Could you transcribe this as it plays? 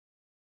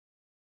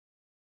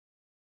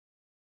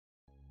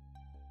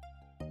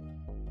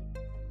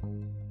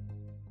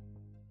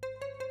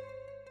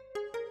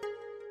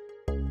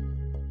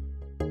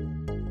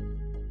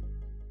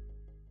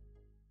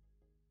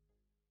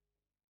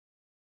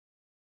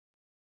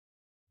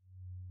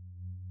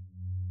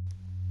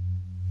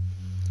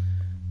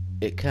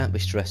it can't be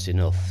stressed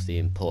enough the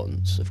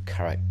importance of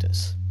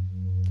characters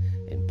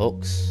in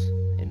books,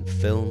 in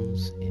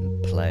films,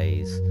 in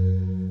plays,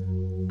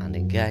 and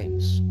in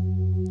games.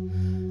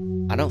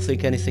 I don't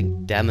think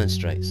anything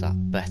demonstrates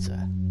that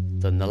better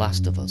than The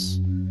Last of Us,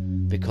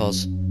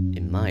 because,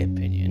 in my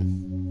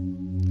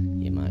opinion,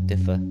 you might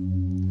differ,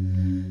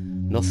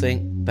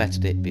 nothing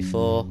bettered it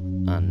before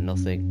and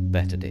nothing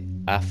bettered it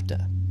after.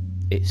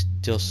 It's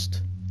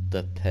just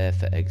the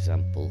perfect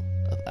example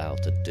of how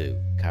to do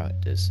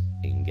characters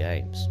in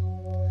games.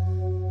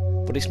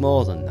 But it's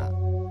more than that.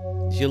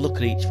 As you look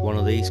at each one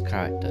of these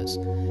characters,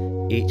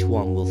 each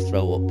one will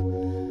throw up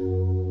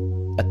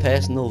a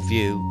personal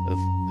view of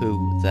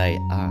who they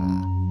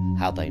are,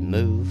 how they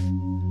move,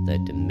 their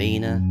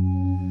demeanour.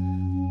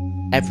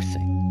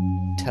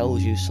 Everything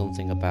tells you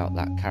something about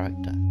that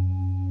character.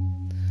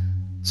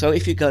 So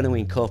if you're going to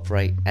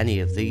incorporate any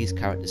of these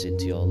characters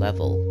into your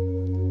level,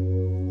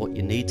 what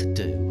you need to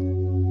do,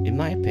 in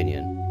my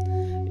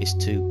opinion, is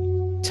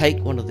to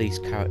take one of these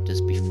characters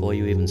before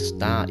you even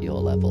start your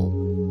level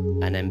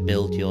and then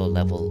build your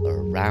level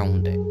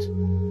around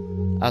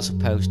it, as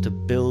opposed to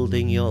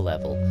building your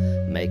level,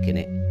 making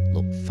it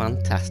look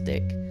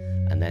fantastic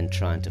and then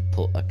trying to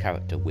put a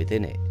character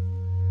within it,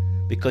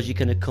 because you're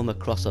going to come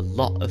across a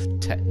lot of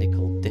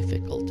technical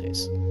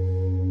difficulties.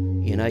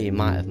 You know, you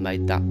might have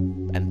made that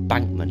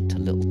embankment a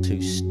little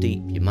too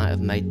steep, you might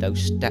have made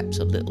those steps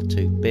a little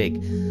too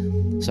big.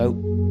 So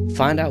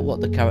find out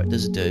what the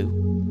characters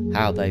do,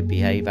 how they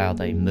behave, how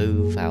they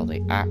move, how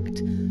they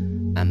act,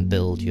 and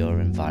build your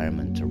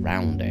environment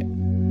around it.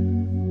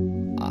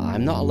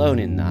 I'm not alone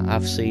in that.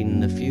 I've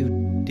seen a few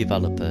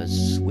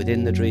developers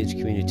within the Dreams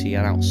community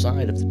and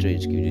outside of the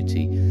Dreams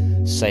community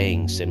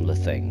saying similar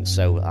things.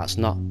 So that's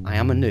not, I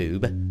am a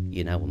noob,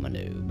 you know I'm a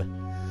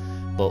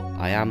noob, but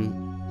I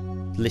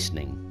am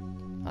listening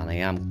and I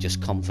am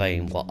just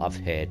conveying what I've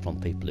heard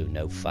from people who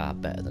know far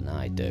better than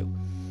I do.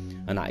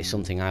 And that is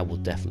something I will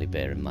definitely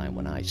bear in mind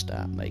when I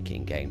start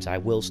making games. I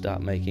will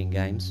start making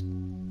games.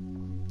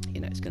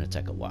 You know, it's going to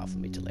take a while for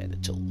me to learn the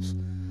tools.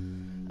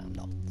 I'm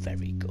not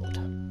very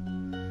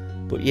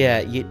good. But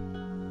yeah,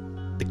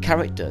 the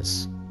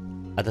characters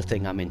are the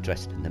thing I'm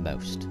interested in the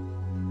most.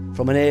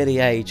 From an early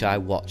age, I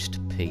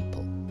watched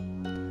people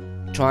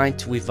trying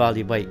to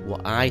evaluate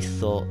what I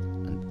thought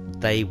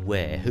they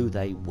were, who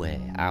they were,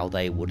 how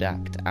they would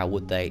act. How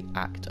would they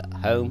act at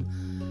home?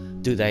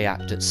 Do they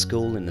act at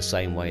school in the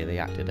same way they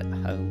acted at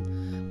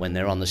home? When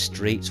they're on the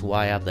streets,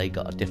 why have they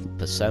got a different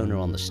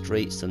persona on the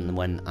streets than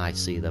when I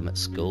see them at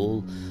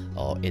school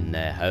or in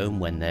their home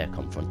when they're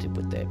confronted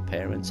with their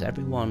parents?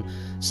 Everyone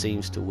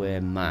seems to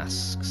wear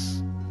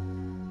masks.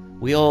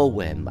 We all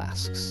wear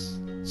masks.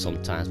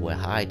 Sometimes we're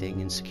hiding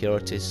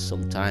insecurities,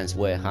 sometimes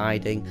we're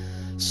hiding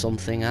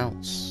something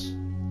else,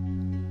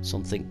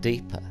 something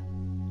deeper.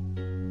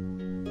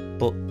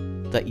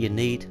 But that you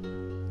need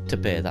to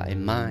bear that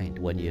in mind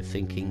when you're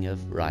thinking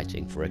of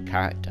writing for a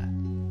character,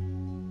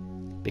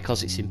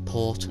 because it's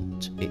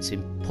important. It's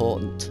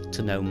important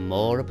to know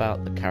more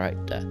about the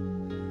character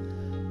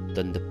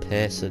than the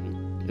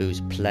person who's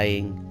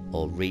playing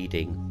or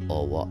reading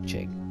or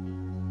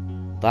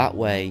watching. That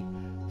way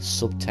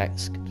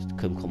subtext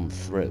can come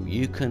through.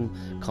 You can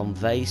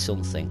convey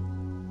something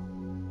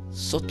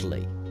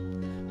subtly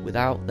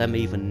without them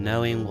even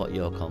knowing what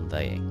you're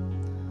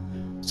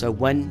conveying. So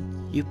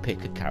when you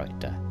pick a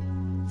character,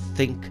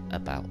 think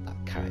about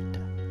that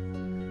character.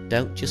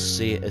 Don't just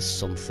see it as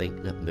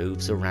something that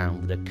moves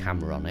around with a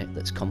camera on it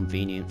that's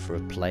convenient for a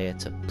player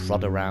to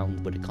prod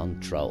around with a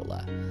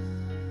controller.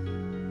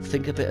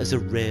 Think of it as a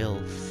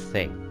real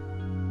thing.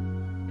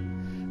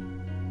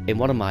 In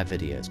one of my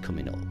videos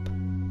coming up,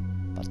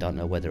 I don't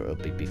know whether it'll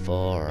be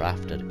before or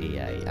after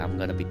EA, I'm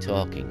going to be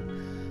talking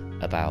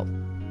about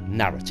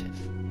narrative.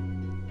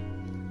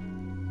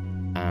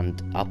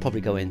 And I'll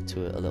probably go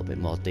into a little bit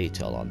more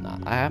detail on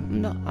that.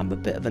 I'm a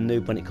bit of a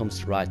noob when it comes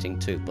to writing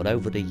too, but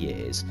over the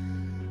years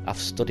I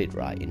studied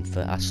writing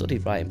for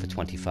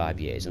 25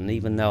 years, and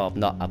even though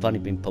I've only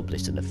been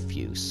published in a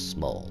few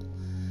small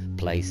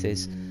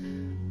places,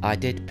 I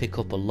did pick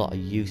up a lot of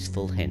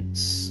useful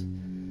hints.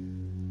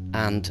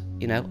 And,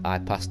 you know, I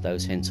passed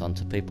those hints on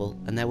to people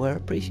and they were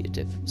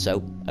appreciative.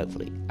 So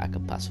hopefully I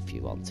can pass a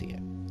few on to you.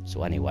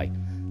 So anyway,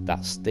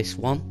 that's this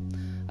one.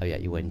 I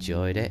hope you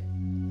enjoyed it.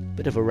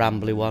 Bit of a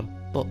rambly one,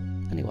 but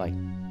anyway,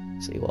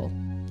 see you all.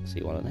 See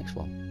you on the next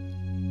one.